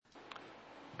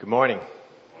Good morning.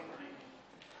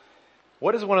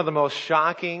 What is one of the most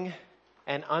shocking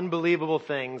and unbelievable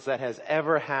things that has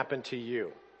ever happened to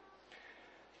you?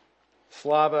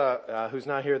 Slava, who's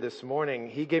not here this morning,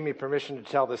 he gave me permission to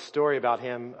tell this story about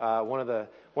him, one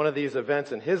of these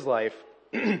events in his life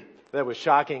that was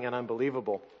shocking and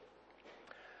unbelievable.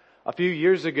 A few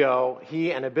years ago,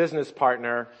 he and a business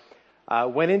partner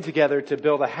went in together to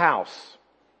build a house.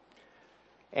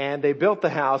 And they built the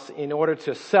house in order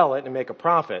to sell it and make a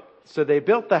profit. So they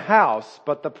built the house,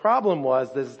 but the problem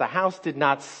was that the house did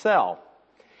not sell.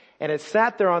 And it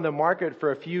sat there on the market for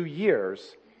a few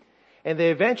years. And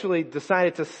they eventually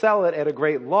decided to sell it at a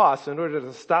great loss in order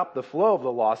to stop the flow of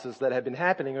the losses that had been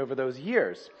happening over those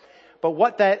years. But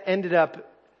what that ended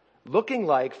up looking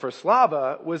like for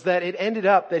Slava was that it ended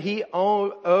up that he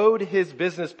owed his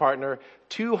business partner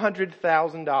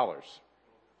 $200,000.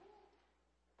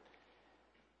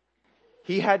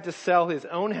 He had to sell his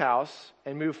own house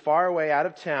and move far away out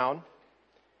of town.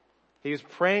 He was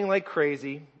praying like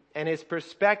crazy, and his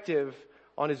perspective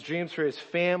on his dreams for his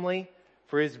family,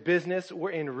 for his business,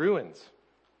 were in ruins.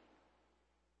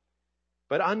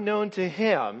 But unknown to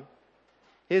him,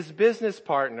 his business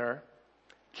partner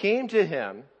came to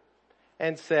him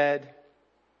and said,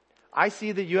 "I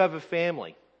see that you have a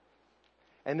family,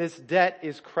 and this debt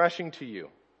is crushing to you.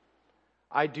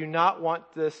 I do not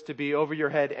want this to be over your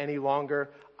head any longer.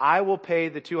 I will pay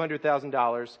the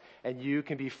 $200,000 and you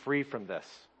can be free from this."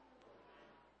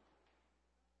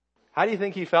 How do you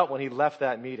think he felt when he left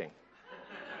that meeting?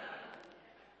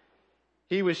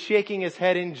 He was shaking his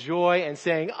head in joy and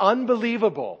saying,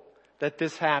 "Unbelievable that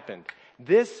this happened.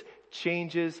 This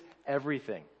changes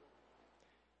everything."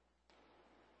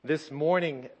 This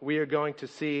morning we are going to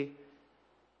see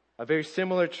a very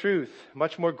similar truth,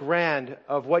 much more grand,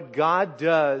 of what God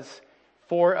does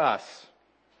for us.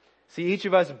 See, each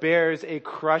of us bears a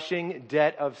crushing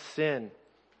debt of sin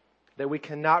that we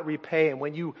cannot repay. And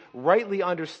when you rightly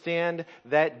understand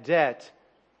that debt,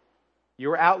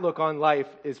 your outlook on life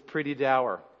is pretty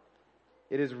dour.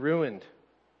 It is ruined.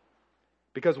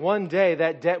 Because one day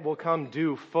that debt will come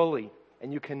due fully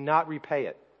and you cannot repay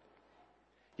it.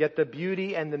 Yet the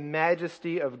beauty and the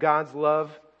majesty of God's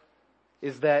love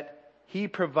is that He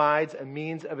provides a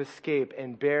means of escape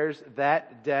and bears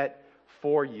that debt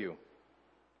for you.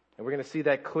 And we're going to see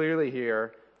that clearly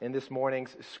here in this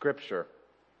morning's scripture.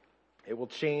 It will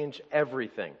change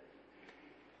everything.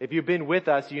 If you've been with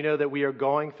us, you know that we are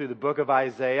going through the book of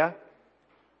Isaiah.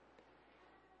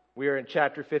 We are in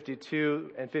chapter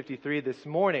 52 and 53 this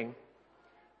morning.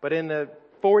 But in the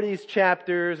 40s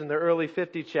chapters and the early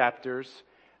 50 chapters,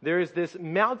 there is this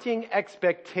mounting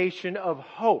expectation of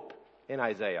hope in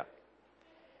Isaiah.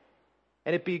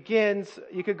 And it begins,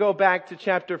 you could go back to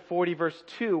chapter 40 verse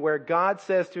 2, where God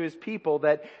says to His people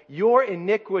that your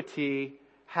iniquity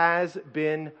has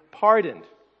been pardoned.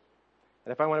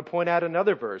 And if I want to point out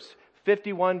another verse,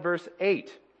 51 verse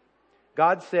 8,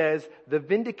 God says, the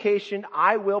vindication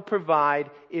I will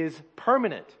provide is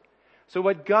permanent. So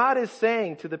what God is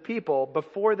saying to the people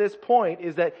before this point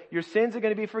is that your sins are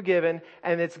going to be forgiven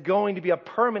and it's going to be a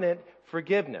permanent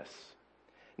forgiveness.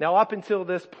 Now, up until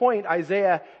this point,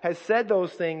 Isaiah has said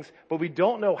those things, but we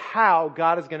don't know how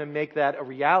God is going to make that a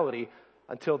reality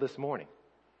until this morning.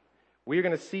 We're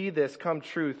going to see this come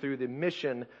true through the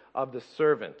mission of the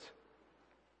servant.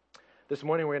 This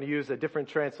morning, we're going to use a different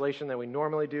translation than we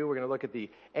normally do. We're going to look at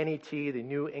the NET, the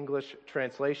New English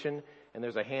Translation, and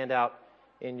there's a handout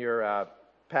in your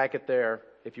packet there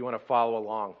if you want to follow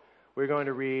along. We're going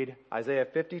to read Isaiah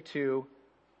 52,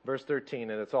 verse 13,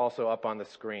 and it's also up on the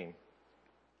screen.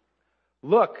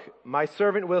 "Look, my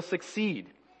servant will succeed.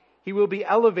 He will be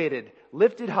elevated,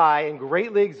 lifted high, and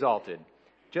greatly exalted,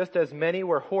 just as many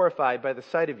were horrified by the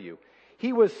sight of you.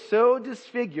 He was so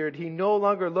disfigured, he no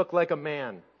longer looked like a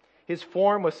man. His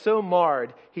form was so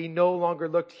marred, he no longer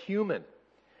looked human.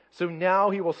 So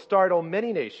now he will startle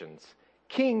many nations.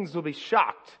 Kings will be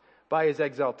shocked by his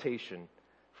exaltation,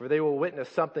 for they will witness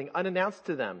something unannounced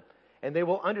to them, and they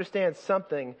will understand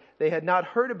something they had not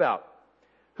heard about.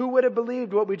 Who would have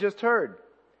believed what we just heard?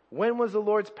 When was the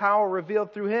Lord's power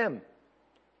revealed through him?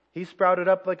 He sprouted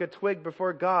up like a twig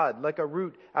before God, like a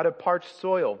root out of parched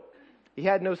soil. He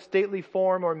had no stately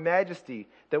form or majesty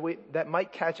that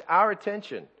might catch our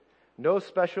attention, no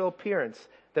special appearance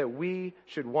that we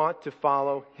should want to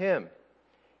follow him.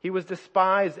 He was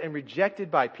despised and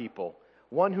rejected by people,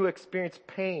 one who experienced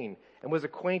pain and was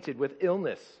acquainted with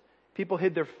illness. People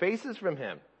hid their faces from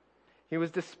him. He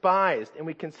was despised, and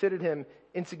we considered him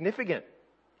insignificant.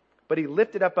 But he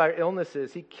lifted up our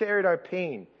illnesses. He carried our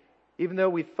pain, even though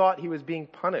we thought he was being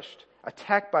punished,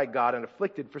 attacked by God, and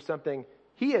afflicted for something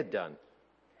he had done.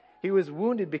 He was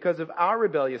wounded because of our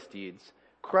rebellious deeds,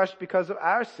 crushed because of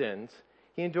our sins.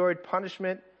 He endured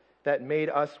punishment that made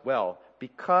us well.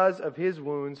 Because of his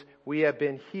wounds, we have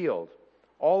been healed.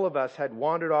 All of us had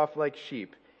wandered off like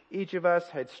sheep. Each of us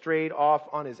had strayed off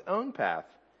on his own path.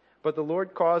 But the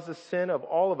Lord caused the sin of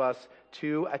all of us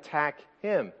to attack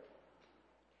him.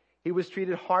 He was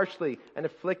treated harshly and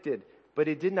afflicted, but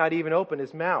he did not even open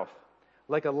his mouth.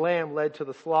 Like a lamb led to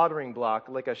the slaughtering block,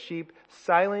 like a sheep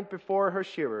silent before her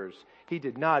shearers, he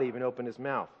did not even open his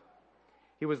mouth.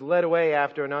 He was led away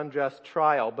after an unjust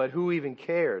trial, but who even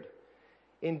cared?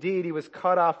 Indeed, he was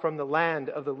cut off from the land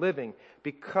of the living.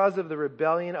 Because of the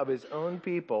rebellion of his own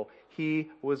people, he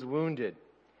was wounded.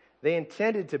 They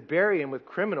intended to bury him with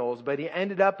criminals, but he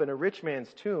ended up in a rich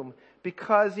man's tomb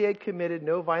because he had committed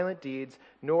no violent deeds,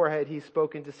 nor had he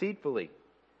spoken deceitfully.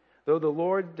 Though the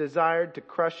Lord desired to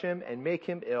crush him and make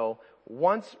him ill,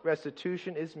 once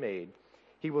restitution is made,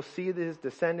 he will see his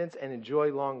descendants and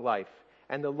enjoy long life,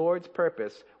 and the Lord's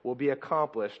purpose will be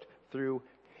accomplished through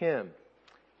him.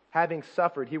 Having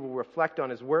suffered, he will reflect on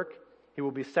his work. He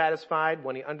will be satisfied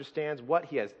when he understands what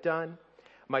he has done.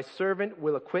 My servant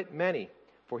will acquit many,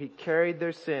 for he carried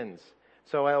their sins.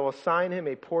 So I will assign him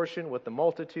a portion with the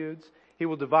multitudes. He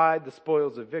will divide the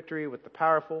spoils of victory with the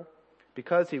powerful,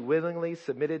 because he willingly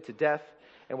submitted to death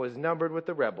and was numbered with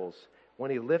the rebels,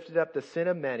 when he lifted up the sin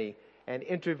of many and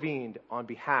intervened on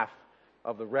behalf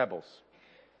of the rebels.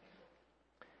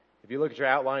 If you look at your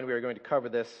outline, we are going to cover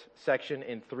this section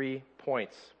in 3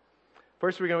 points.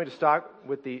 First, we're going to start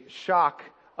with the shock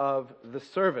of the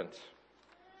servant.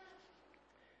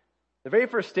 The very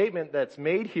first statement that's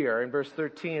made here in verse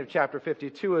 13 of chapter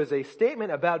 52 is a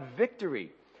statement about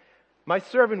victory. My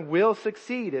servant will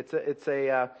succeed.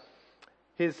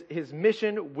 His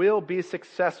mission will be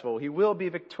successful. He will be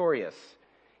victorious.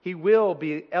 He will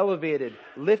be elevated,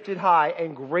 lifted high,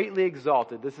 and greatly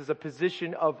exalted. This is a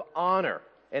position of honor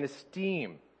and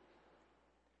esteem.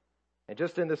 And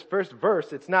just in this first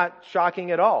verse, it's not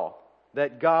shocking at all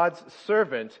that God's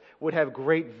servant would have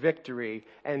great victory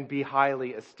and be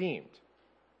highly esteemed.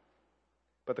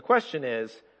 But the question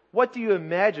is, what do you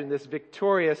imagine this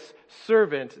victorious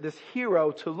servant, this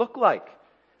hero, to look like?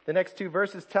 The next 2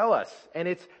 verses tell us, and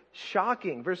it's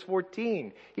shocking. Verse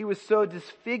 14, he was so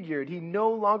disfigured, he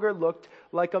no longer looked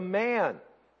like a man.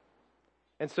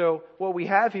 And so what we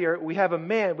have here, we have a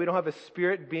man. We don't have a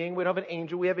spirit being. We don't have an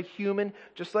angel. We have a human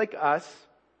just like us.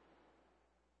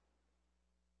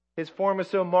 His form was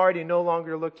so marred, he no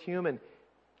longer looked human.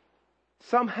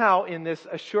 Somehow in this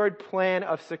assured plan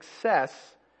of success,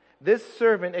 this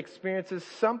servant experiences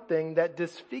something that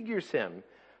disfigures him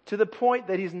to the point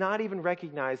that he's not even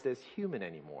recognized as human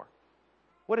anymore.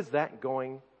 What is that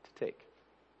going to take?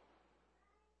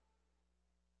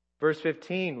 Verse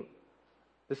 15,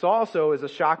 this also is a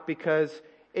shock because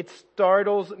it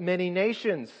startles many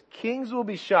nations. Kings will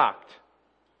be shocked.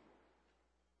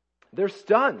 They're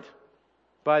stunned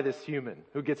by this human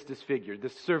who gets disfigured,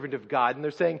 this servant of God. And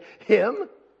they're saying, him?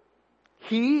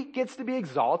 He gets to be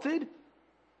exalted?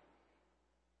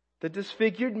 The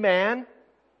disfigured man?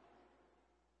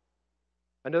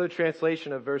 Another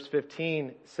translation of verse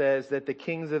 15 says that the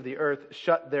kings of the earth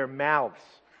shut their mouths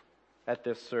at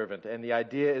this servant. And the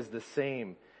idea is the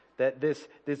same, that this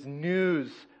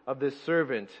news of this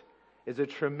servant is a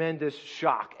tremendous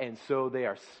shock, and so they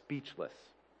are speechless.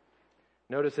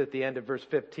 Notice at the end of verse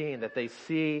 15 that they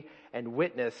see and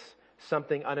witness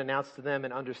something unannounced to them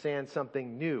and understand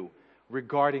something new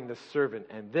regarding the servant.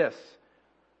 And this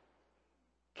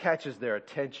catches their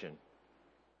attention.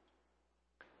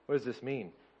 What does this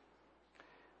mean?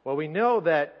 Well, we know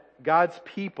that God's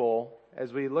people,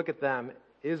 as we look at them,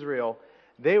 Israel,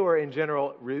 they were in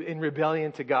general in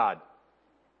rebellion to God.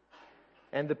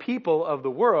 And the people of the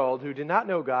world who did not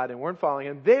know God and weren't following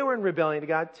Him, they were in rebellion to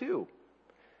God too.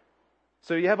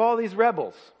 So you have all these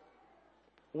rebels.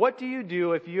 What do you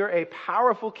do if you're a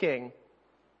powerful king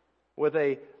with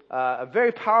a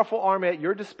very powerful army at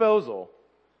your disposal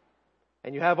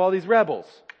and you have all these rebels?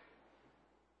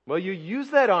 Well, you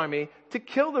use that army to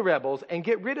kill the rebels and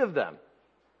get rid of them,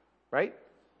 right?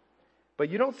 But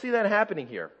you don't see that happening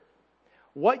here.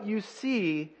 What you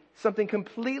see, something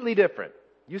completely different.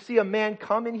 You see a man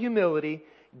come in humility,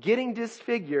 getting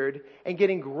disfigured, and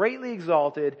getting greatly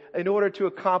exalted in order to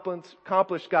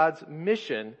accomplish God's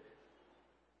mission.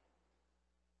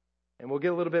 And we'll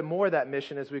get a little bit more of that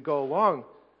mission as we go along.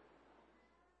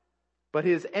 But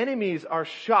his enemies are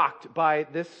shocked by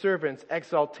this servant's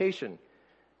exaltation.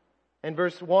 In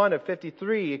verse 1 of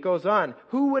 53, it goes on,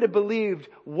 who would have believed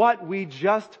what we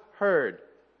just heard?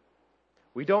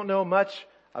 We don't know much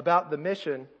about the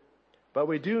mission, but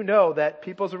we do know that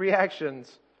people's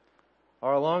reactions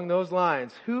are along those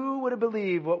lines. Who would have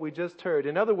believed what we just heard?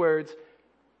 In other words,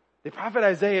 the prophet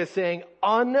Isaiah is saying,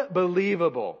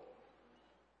 unbelievable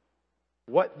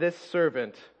what this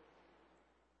servant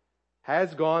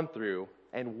has gone through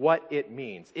and what it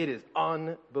means. It is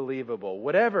unbelievable.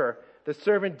 Whatever the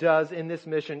servant does in this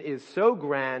mission is so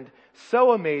grand,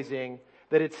 so amazing,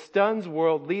 that it stuns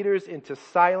world leaders into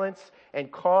silence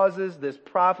and causes this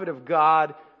prophet of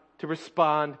God to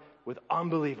respond with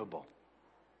unbelievable.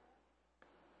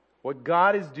 What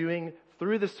God is doing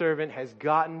through the servant has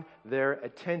gotten their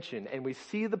attention. And we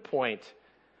see the point.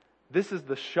 This is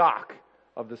the shock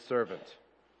of the servant.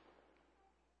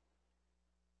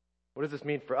 What does this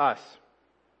mean for us?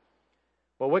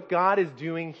 Well, what God is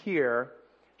doing here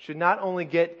should not only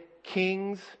get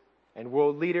kings and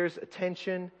world leaders'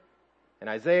 attention and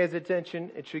Isaiah's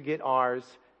attention, it should get ours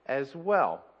as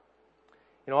well.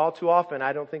 You know, all too often,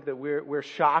 I don't think that we're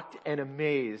shocked and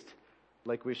amazed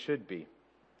like we should be.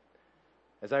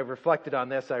 As I've reflected on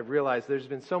this, I've realized there's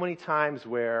been so many times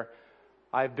where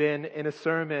I've been in a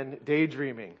sermon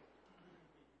daydreaming,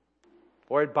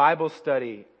 or at Bible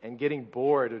study and getting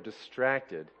bored or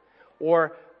distracted,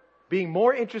 or being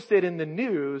more interested in the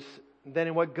news than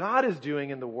in what God is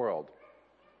doing in the world,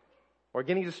 or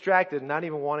getting distracted and not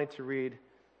even wanting to read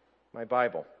my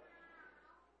Bible.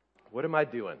 What am I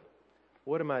doing?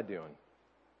 What am I doing?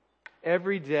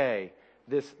 Every day,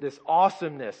 this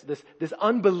awesomeness, this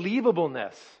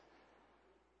unbelievableness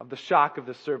of the shock of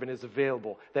the servant is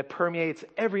available that permeates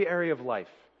every area of life.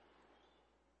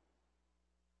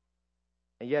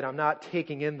 And yet I'm not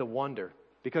taking in the wonder,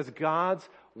 because God's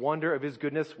wonder of His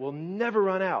goodness will never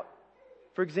run out.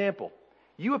 For example,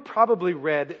 you have probably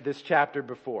read this chapter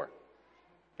before.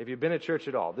 If you've been at church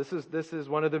at all, this is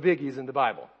one of the biggies in the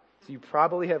Bible. So you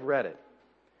probably have read it.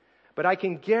 But I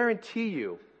can guarantee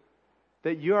you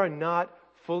that you are not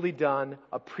fully done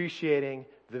appreciating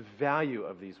the value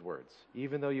of these words,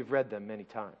 even though you've read them many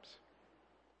times.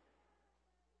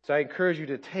 So I encourage you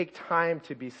to take time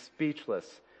to be speechless,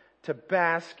 to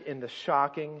bask in the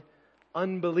shocking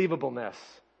unbelievableness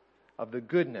of the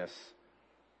goodness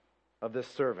of this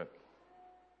servant.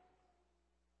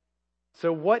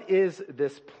 So what is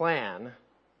this plan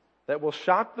that will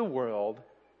shock the world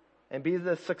and be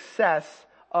the success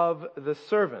of the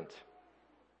servant?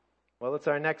 Well, it's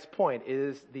our next point,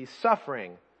 is the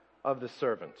suffering of the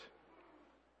servant.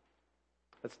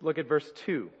 Let's look at verse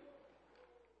 2.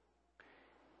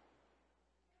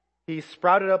 He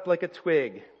sprouted up like a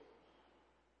twig,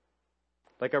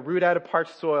 like a root out of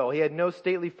parched soil. He had no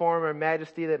stately form or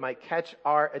majesty that might catch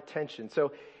our attention.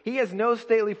 So he has no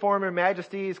stately form or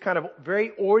majesty. He's kind of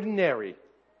very ordinary.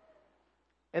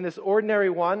 And this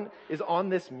ordinary one is on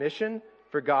this mission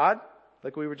for God,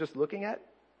 like we were just looking at.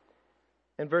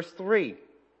 In verse 3,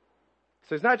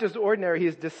 so he's not just ordinary, he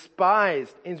is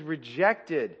despised, he's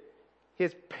rejected. He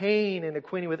has pain and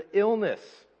acquainted with illness.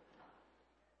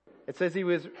 It says he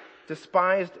was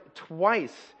despised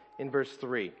twice in verse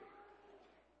 3.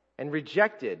 And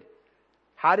rejected.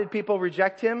 How did people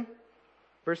reject him?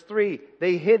 Verse 3,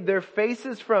 they hid their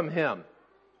faces from him.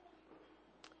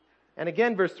 And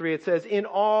again, verse 3, it says, in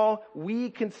all we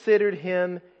considered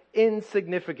him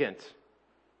insignificant.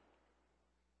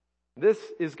 This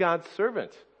is God's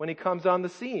servant when he comes on the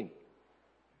scene.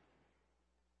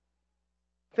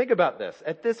 Think about this.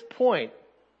 At this point,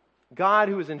 God,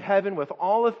 who is in heaven with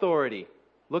all authority,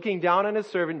 looking down on his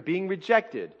servant being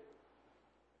rejected,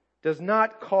 does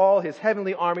not call his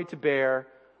heavenly army to bear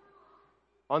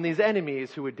on these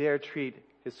enemies who would dare treat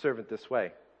his servant this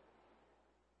way.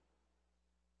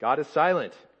 God is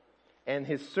silent, and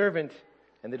his servant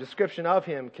and the description of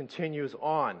him continues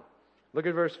on. Look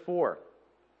at verse 4.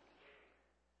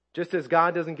 Just as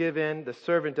God doesn't give in, the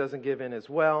servant doesn't give in as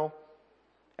well.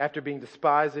 After being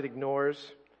despised, it ignores.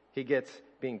 He gets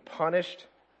being punished.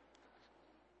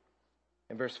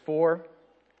 In verse 4,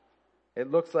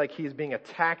 it looks like he's being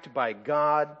attacked by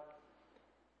God.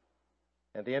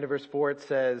 At the end of verse 4, it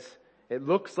says, it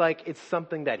looks like it's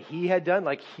something that he had done,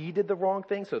 like he did the wrong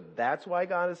thing, so that's why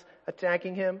God is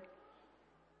attacking him.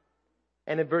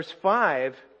 And in verse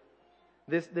 5,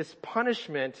 this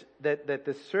punishment that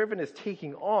the servant is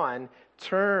taking on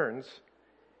turns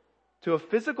to a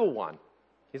physical one.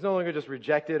 He's no longer just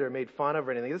rejected or made fun of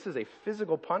or anything. This is a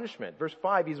physical punishment. Verse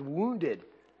 5, he's wounded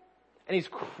and he's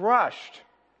crushed.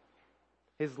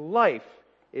 His life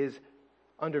is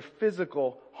under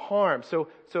physical harm. So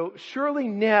surely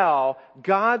now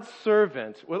God's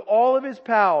servant, with all of his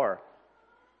power,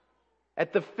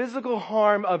 at the physical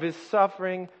harm of his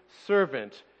suffering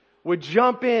servant, would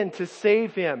jump in to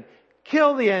save him,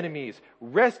 kill the enemies,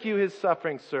 rescue his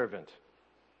suffering servant.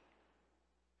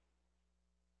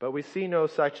 But we see no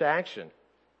such action.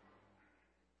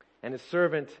 And his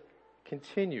servant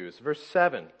continues. Verse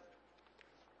 7.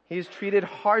 He is treated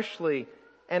harshly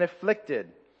and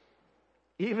afflicted,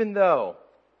 even though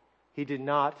he did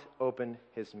not open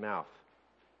his mouth.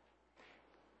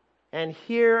 And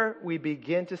here we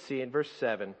begin to see in verse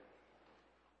 7,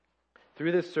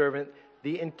 through this servant,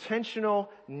 the intentional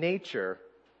nature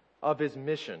of his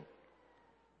mission.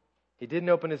 He didn't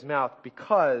open his mouth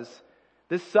because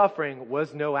this suffering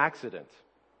was no accident.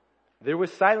 There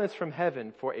was silence from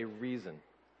heaven for a reason.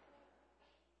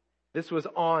 This was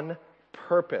on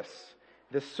purpose.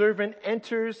 The servant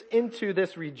enters into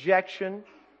this rejection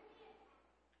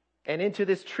and into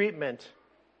this treatment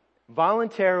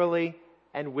voluntarily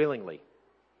and willingly.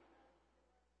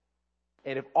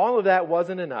 And if all of that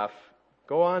wasn't enough,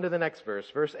 go on to the next verse,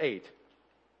 verse 8.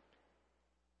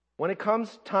 When it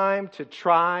comes time to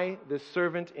try this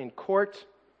servant in court,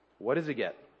 what does he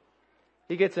get?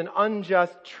 He gets an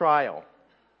unjust trial.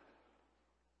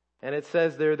 And it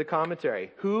says there, the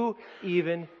commentary, who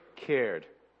even cared?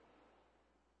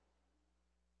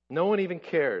 No one even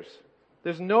cares.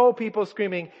 There's no people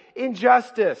screaming,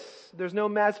 injustice. There's no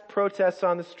mass protests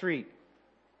on the street.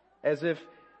 As if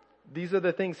these are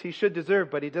the things he should deserve,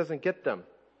 but he doesn't get them.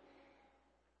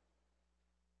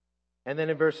 And then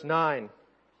in verse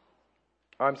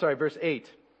 8,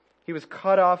 he was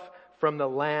cut off from the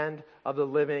land of the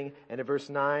living. And in verse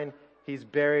 9, he's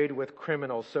buried with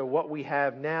criminals. So what we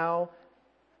have now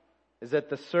is that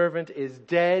the servant is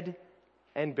dead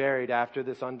and buried after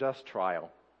this unjust trial.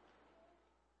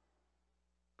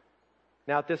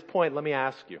 Now at this point, let me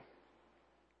ask you.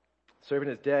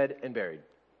 Servant is dead and buried.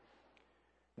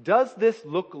 Does this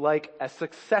look like a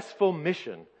successful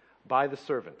mission by the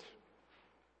servant?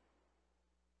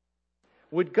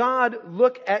 Would God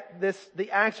look at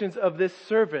the actions of this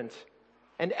servant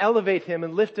and elevate him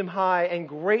and lift him high and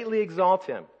greatly exalt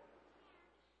him?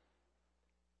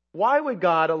 Why would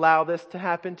God allow this to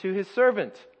happen to his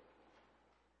servant?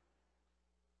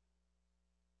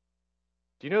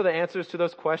 Do you know the answers to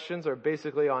those questions are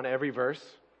basically on every verse?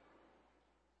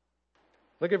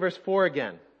 Look at verse 4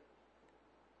 again.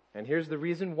 And here's the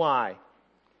reason why.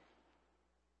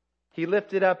 He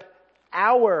lifted up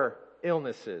our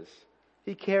illnesses.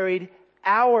 He carried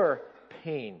our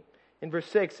pain. In verse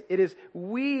 6, it is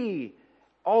we,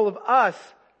 all of us,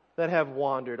 that have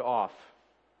wandered off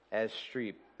as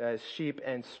sheep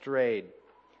and strayed.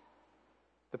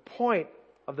 The point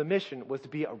of the mission was to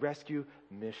be a rescue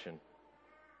mission.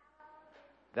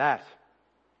 That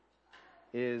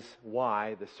is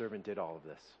why the servant did all of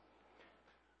this.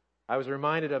 I was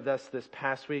reminded of this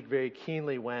past week very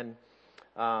keenly when,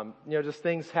 just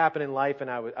things happen in life, and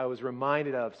I was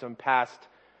reminded of some past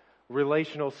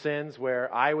relational sins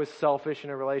where I was selfish in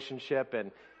a relationship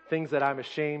and things that I'm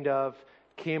ashamed of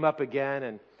came up again,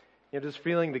 and just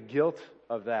feeling the guilt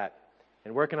of that.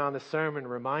 And working on the sermon,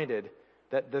 reminded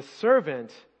that the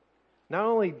servant not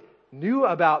only knew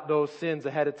about those sins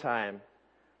ahead of time,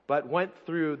 but went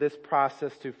through this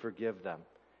process to forgive them.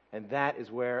 And that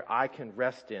is where I can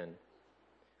rest in.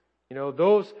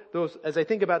 Those as I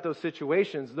think about those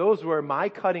situations, those were my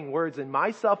cutting words and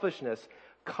my selfishness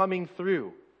coming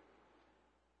through.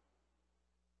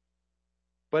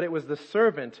 But it was the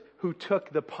servant who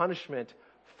took the punishment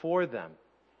for them.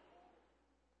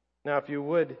 Now, if you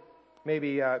would,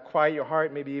 maybe quiet your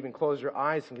heart, maybe even close your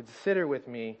eyes and consider with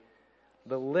me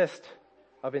the list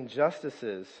of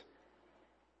injustices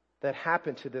that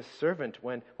happened to this servant.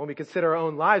 When we consider our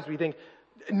own lives, we think,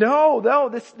 no,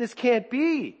 this can't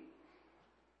be.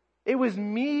 It was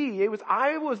me.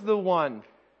 I was the one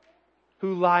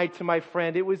who lied to my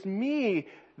friend. It was me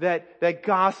that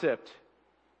gossiped.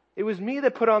 It was me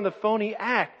that put on the phony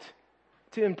act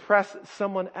to impress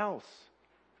someone else.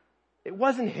 It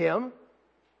wasn't him.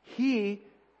 He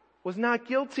was not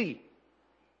guilty.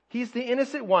 He's the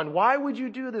innocent one. Why would you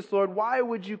do this, Lord? Why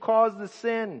would you cause the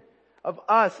sin of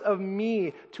us, of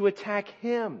me, to attack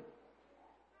him?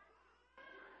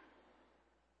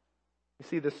 You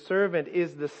see, the servant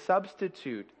is the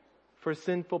substitute for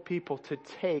sinful people to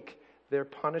take their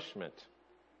punishment.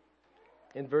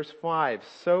 In verse 5,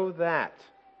 so that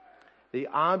the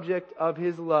object of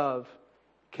his love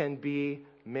can be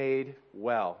made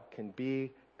well, can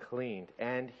be cleaned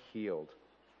and healed.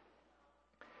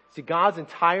 See, God's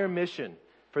entire mission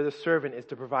for the servant is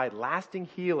to provide lasting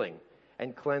healing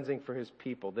and cleansing for his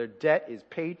people. Their debt is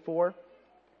paid for.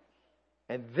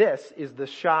 And this is the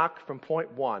shock from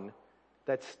point 1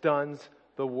 that stuns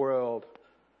the world.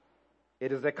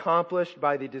 It is accomplished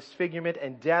by the disfigurement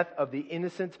and death of the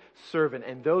innocent servant.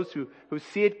 And those who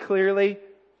see it clearly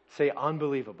say,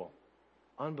 unbelievable.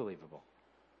 Unbelievable.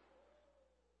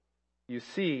 You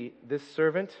see, this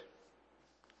servant,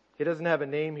 he doesn't have a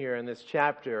name here in this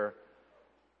chapter,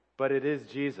 but it is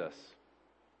Jesus.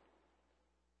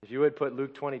 If you would put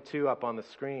Luke 22 up on the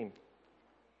screen.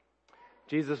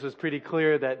 Jesus was pretty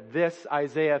clear that this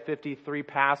Isaiah 53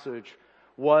 passage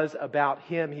was about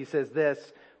him. He says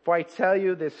this, "For I tell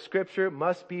you, this scripture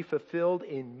must be fulfilled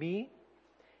in me."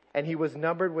 And he was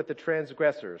numbered with the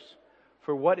transgressors.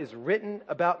 For what is written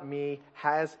about me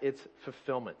has its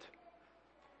fulfillment.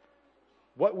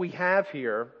 What we have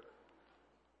here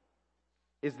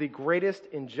is the greatest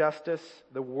injustice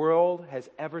the world has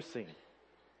ever seen.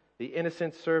 The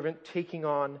innocent servant taking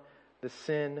on the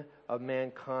sin of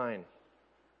mankind.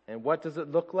 And what does it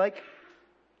look like?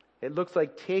 It looks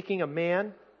like taking a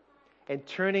man and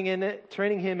turning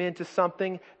him into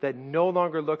something that no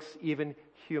longer looks even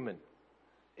human.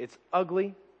 It's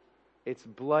ugly, it's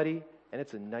bloody, and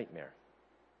it's a nightmare.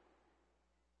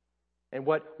 And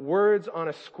what words on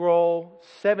a scroll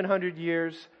 700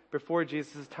 years before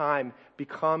Jesus' time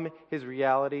become his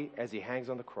reality as he hangs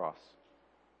on the cross.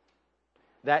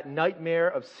 That nightmare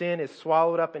of sin is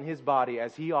swallowed up in his body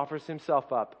as he offers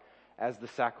himself up as the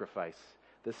sacrifice,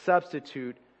 the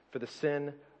substitute for the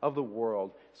sin of the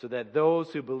world, so that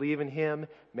those who believe in him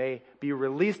may be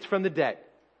released from the debt.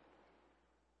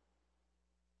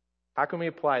 How can we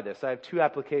apply this? I have two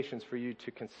applications for you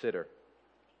to consider.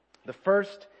 The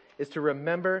first is to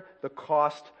remember the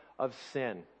cost of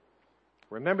sin.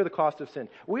 Remember the cost of sin.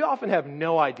 We often have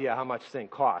no idea how much sin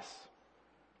costs.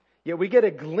 Yet we get a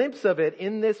glimpse of it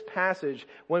in this passage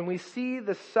when we see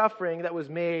the suffering that was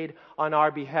made on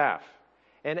our behalf.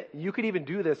 And you could even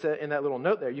do this in that little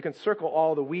note there. You can circle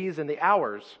all the we's and the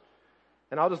hours,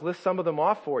 and I'll just list some of them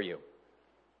off for you.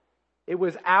 It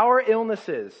was our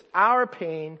illnesses, our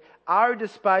pain, our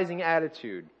despising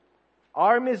attitude,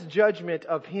 our misjudgment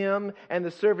of him and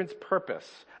the servant's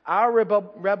purpose, our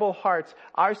rebel hearts,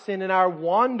 our sin, and our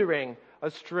wandering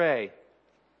astray.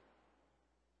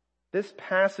 This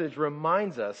passage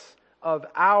reminds us of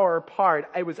our part.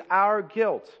 It was our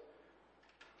guilt.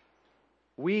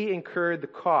 We incurred the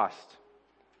cost.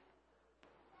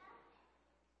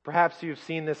 Perhaps you've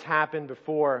seen this happen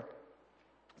before.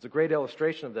 It's a great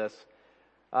illustration of this.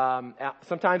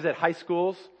 Sometimes at high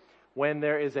schools, when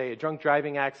there is a drunk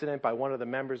driving accident by one of the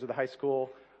members of the high school,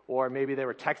 or maybe they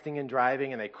were texting and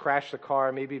driving and they crashed the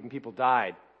car, maybe even people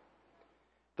died.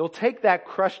 They'll take that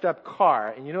crushed up car,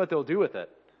 and you know what they'll do with it?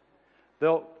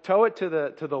 They'll tow it to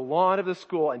the lawn of the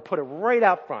school and put it right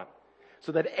out front,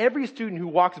 so that every student who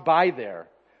walks by there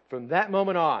from that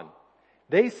moment on,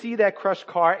 they see that crushed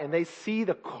car and they see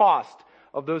the cost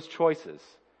of those choices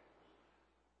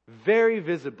very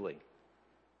visibly.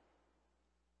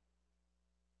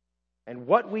 And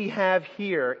what we have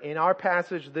here in our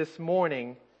passage this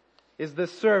morning is the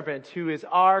servant who is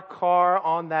our car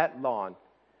on that lawn.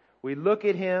 We look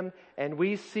at him and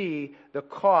we see the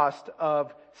cost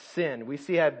of sin. We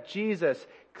see how Jesus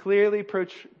clearly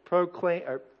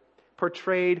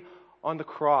portrayed on the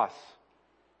cross.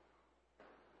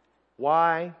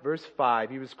 Why? Verse 5,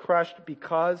 he was crushed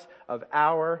because of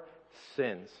our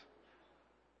sins.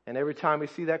 And every time we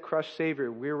see that crushed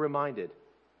Savior, we're reminded,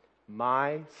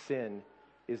 my sin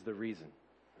is the reason.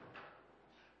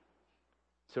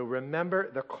 So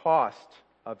remember the cost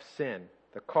of sin,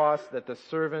 the cost that the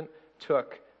servant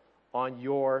took on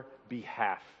your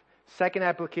behalf. Second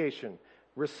application,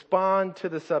 respond to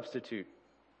the substitute.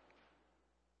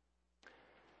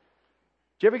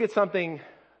 Did you ever get something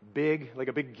big, like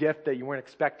a big gift that you weren't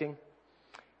expecting?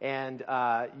 And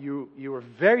you were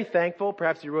very thankful.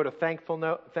 Perhaps you wrote a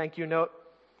thank you note.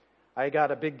 I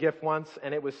got a big gift once,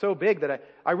 and it was so big that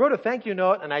I wrote a thank you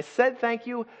note, and I said thank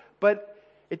you, but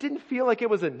it didn't feel like it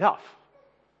was enough.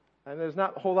 And there's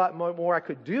not a whole lot more I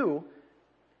could do,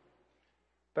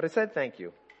 but I said thank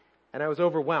you, and I was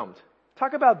overwhelmed.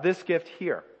 Talk about this gift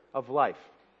here of life.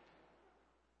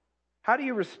 How do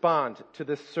you respond to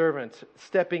this servant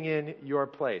stepping in your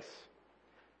place?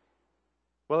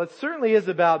 Well, it certainly is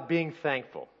about being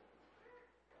thankful.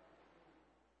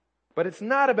 But it's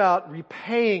not about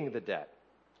repaying the debt.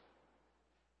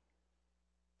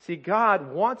 See,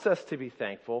 God wants us to be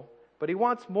thankful, but He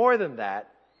wants more than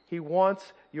that. He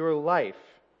wants your life.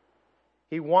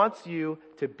 He wants you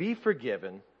to be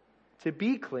forgiven, to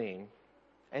be clean,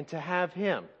 and to have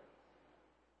Him.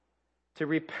 To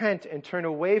repent and turn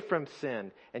away from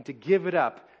sin and to give it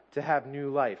up to have new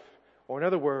life. Or in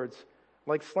other words,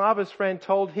 like Slava's friend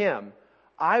told him,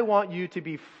 I want you to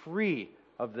be free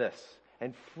of this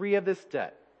and free of this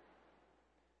debt.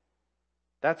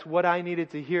 That's what I needed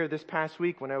to hear this past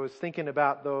week when I was thinking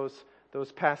about those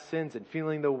past sins and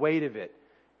feeling the weight of it.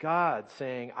 God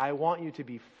saying, I want you to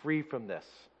be free from this.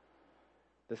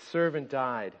 The servant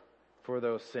died for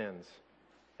those sins.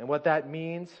 And what that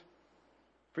means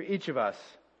for each of us,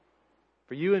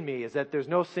 for you and me, is that there's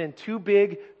no sin too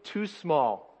big, too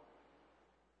small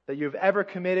that you've ever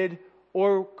committed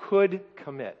or could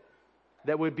commit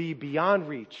that would be beyond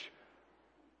reach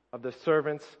of the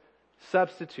servant's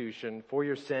substitution for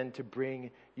your sin to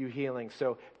bring you healing.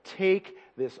 So take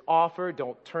this offer,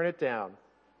 don't turn it down,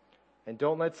 and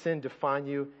don't let sin define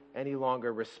you any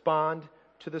longer. Respond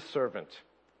to the servant.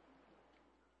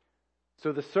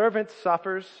 So the servant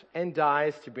suffers and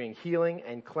dies to bring healing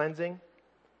and cleansing,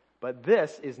 but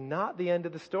this is not the end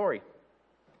of the story.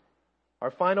 Our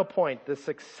final point, the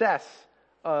success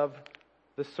of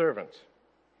the servant.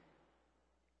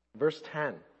 Verse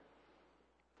 10.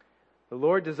 The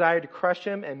Lord desired to crush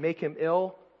him and make him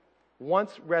ill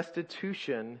once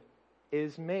restitution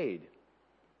is made.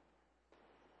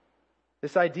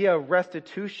 This idea of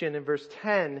restitution in verse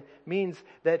 10 means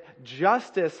that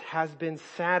justice has been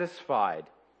satisfied.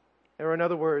 Or in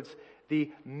other words, the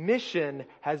mission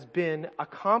has been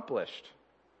accomplished.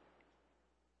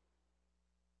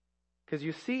 Because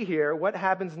you see here what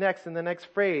happens next in the next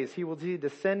phrase. He will see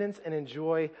descendants and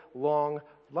enjoy long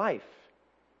life.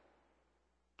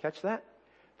 Catch that?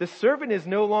 The servant is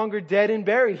no longer dead and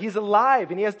buried. He's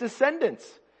alive and he has descendants.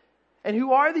 And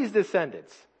who are these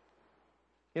descendants?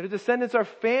 Descendants are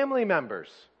family members.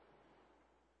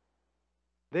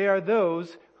 They are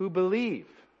those who believe.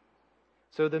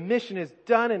 So the mission is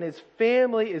done and his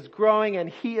family is growing and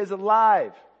he is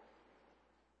alive.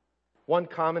 One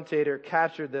commentator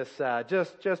captured this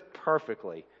just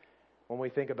perfectly when we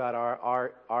think about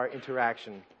our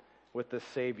interaction with the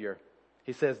Savior.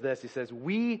 He says this, he says,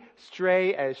 we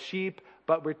stray as sheep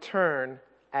but return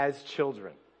as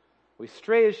children. We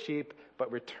stray as sheep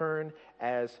but return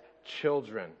as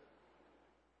children.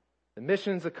 The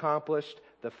mission's accomplished,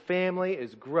 the family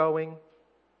is growing,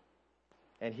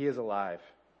 and he is alive.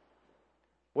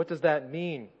 What does that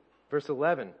mean? Verse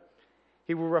 11.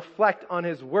 He will reflect on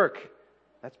his work.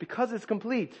 That's because it's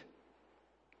complete.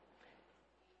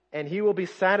 And he will be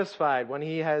satisfied when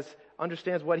he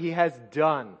understands what he has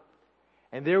done.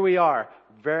 And there we are,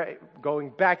 going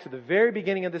back to the very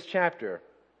beginning of this chapter,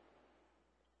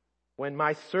 when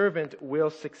my servant will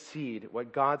succeed,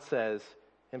 what God says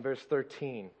in verse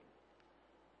 13.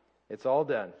 It's all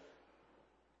done.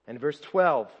 And verse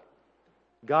 12,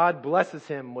 God blesses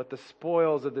him with the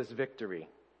spoils of this victory.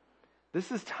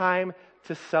 This is time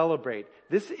to celebrate.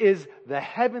 This is the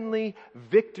heavenly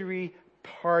victory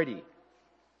party.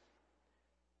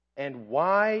 And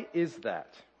why is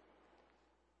that?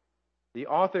 The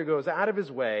author goes out of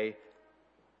his way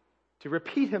to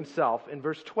repeat himself in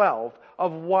verse 12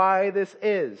 of why this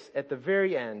is at the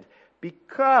very end.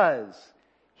 Because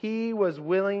he was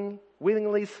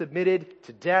willingly submitted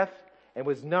to death and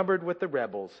was numbered with the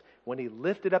rebels when he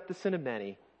lifted up the sin of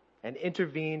many and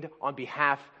intervened on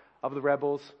behalf of the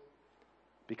rebels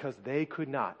because they could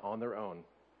not on their own.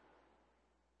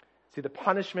 See, the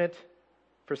punishment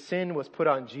for sin was put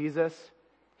on Jesus.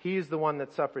 He's the one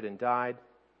that suffered and died.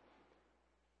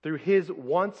 Through his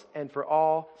once and for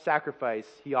all sacrifice,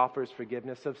 he offers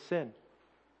forgiveness of sin.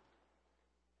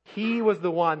 He was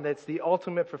the one that's the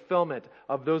ultimate fulfillment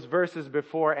of those verses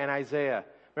before in Isaiah.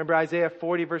 Remember Isaiah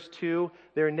 40 verse 2,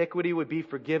 their iniquity would be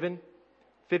forgiven.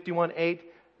 51:8,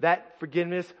 that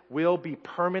forgiveness will be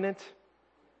permanent.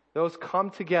 Those come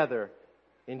together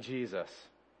in Jesus.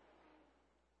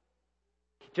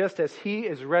 Just as he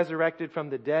is resurrected from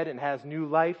the dead and has new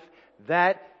life,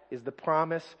 that is the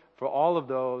promise for all of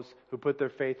those who put their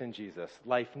faith in Jesus.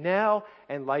 Life now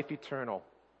and life eternal.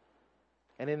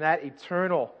 And in that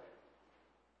eternalness,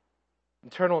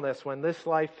 when this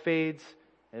life fades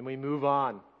and we move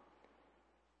on,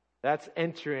 that's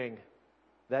entering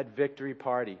that victory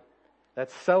party, that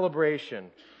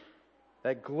celebration,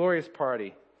 that glorious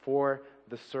party for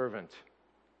the servant.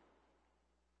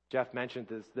 Jeff mentioned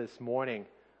this morning,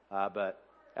 but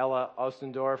Ella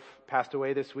Ostendorf passed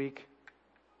away this week.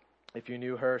 If you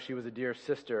knew her, she was a dear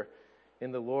sister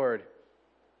in the Lord.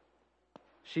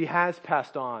 She has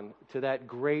passed on to that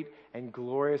great and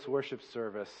glorious worship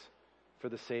service for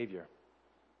the Savior.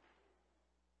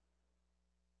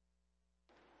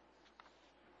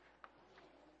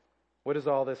 What does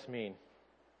all this mean?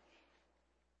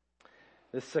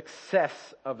 The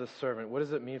success of the servant. What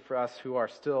does it mean for us who are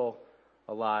still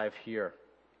alive here?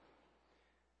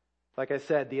 Like I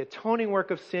said, the atoning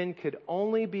work of sin could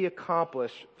only be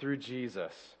accomplished through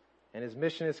Jesus, and his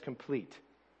mission is complete.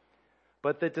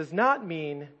 But that does not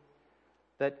mean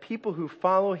that people who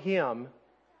follow him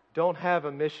don't have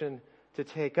a mission to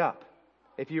take up.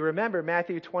 If you remember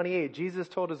Matthew 28, Jesus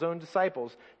told his own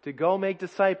disciples to go make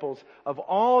disciples of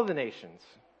all the nations.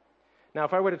 Now,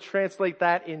 if I were to translate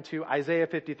that into Isaiah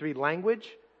 53 language,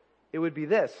 it would be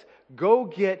this: go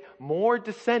get more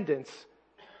descendants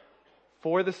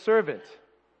for the servant.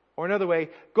 Or another way,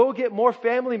 go get more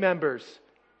family members.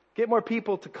 Get more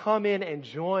people to come in and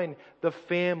join the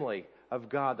family of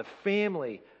God, the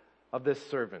family of this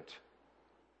servant.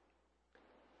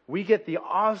 We get the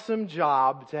awesome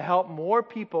job to help more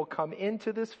people come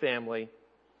into this family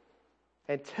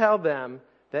and tell them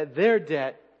that their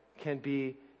debt can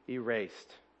be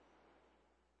erased.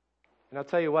 And I'll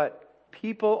tell you what,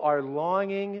 people are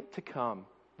longing to come.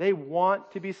 They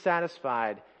want to be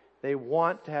satisfied. They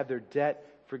want to have their debt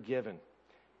forgiven.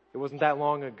 It wasn't that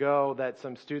long ago that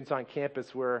some students on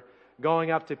campus were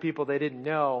going up to people they didn't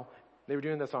know. They were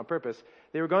doing this on purpose.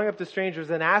 They were going up to strangers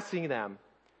and asking them,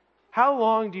 how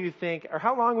long do you think, or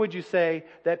how long would you say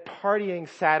that partying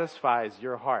satisfies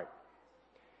your heart?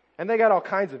 And they got all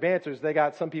kinds of answers. They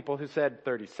got some people who said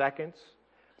 30 seconds.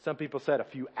 Some people said a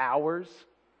few hours.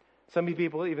 Some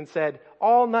people even said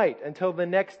all night until the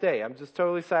next day. I'm just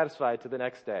totally satisfied to the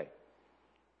next day.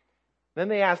 Then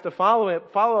they asked a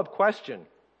follow-up question.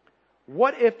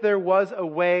 What if there was a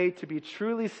way to be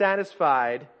truly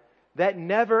satisfied that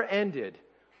never ended?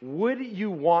 Would you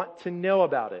want to know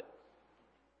about it?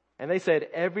 And they said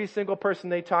every single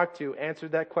person they talked to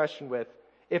answered that question with,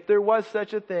 if there was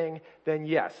such a thing, then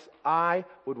yes, I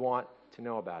would want to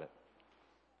know about it.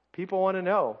 People want to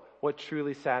know what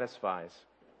truly satisfies.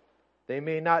 They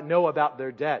may not know about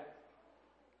their debt,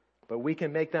 but we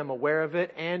can make them aware of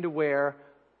it and aware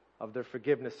of their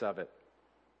forgiveness of it.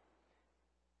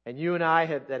 And you and I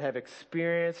that have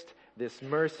experienced this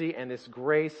mercy and this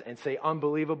grace and say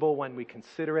unbelievable when we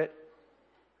consider it,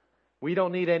 we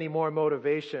don't need any more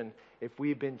motivation if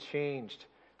we've been changed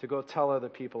to go tell other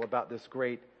people about this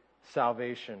great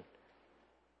salvation.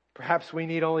 Perhaps we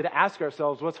need only to ask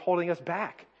ourselves, what's holding us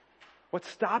back? What's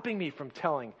stopping me from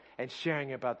telling and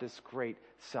sharing about this great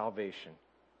salvation?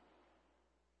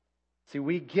 See,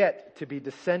 we get to be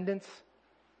descendants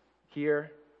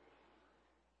here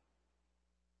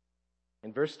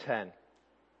in verse 10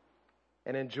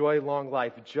 and enjoy long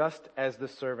life just as the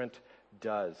servant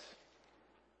does.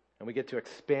 And we get to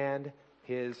expand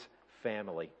his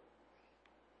family.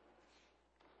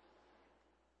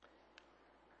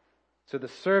 So the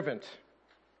servant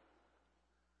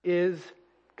is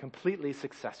completely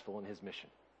successful in his mission.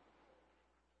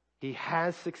 He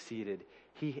has succeeded.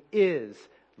 He is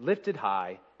lifted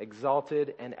high,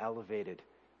 exalted, and elevated.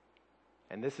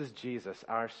 And this is Jesus,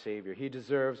 our Savior. He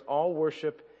deserves all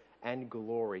worship and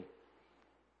glory.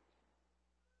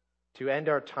 To end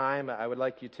our time, I would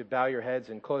like you to bow your heads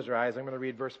and close your eyes. I'm going to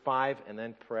read verse 5 and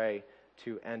then pray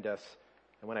to end us.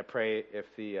 And when I pray, if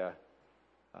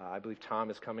I believe Tom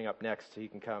is coming up next, he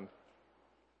can come.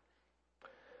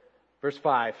 Verse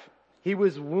 5, he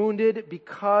was wounded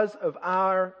because of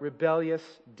our rebellious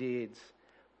deeds,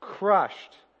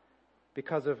 crushed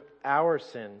because of our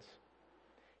sins.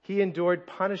 He endured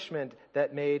punishment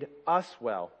that made us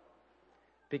well.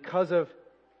 Because of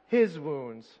his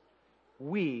wounds,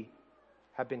 we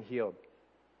have been healed.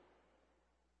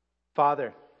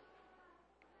 Father,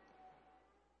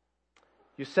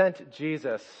 you sent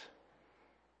Jesus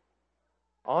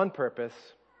on purpose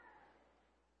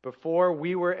before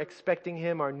we were expecting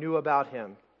him or knew about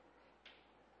him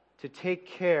to take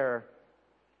care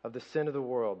of the sin of the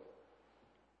world.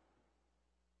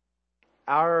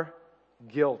 Our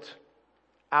guilt,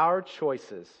 our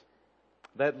choices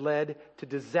that led to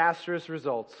disastrous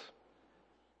results,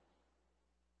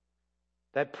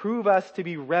 that prove us to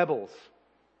be rebels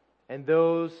and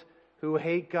those who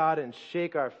hate God and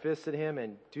shake our fists at him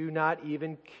and do not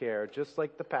even care, just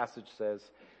like the passage says.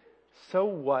 So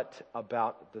what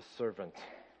about the servant?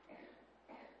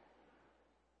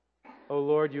 Oh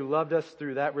Lord, you loved us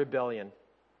through that rebellion.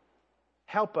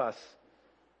 Help us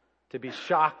to be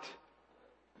shocked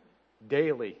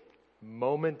daily,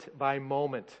 moment by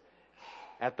moment,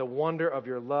 at the wonder of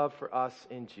your love for us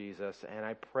in Jesus. And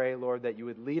I pray, Lord, that you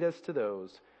would lead us to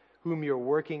those whom you're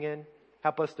working in.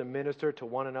 Help us to minister to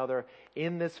one another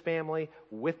in this family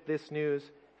with this news,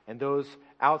 and those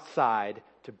outside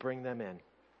to bring them in.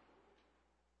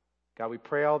 God, we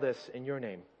pray all this in your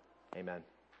name. Amen.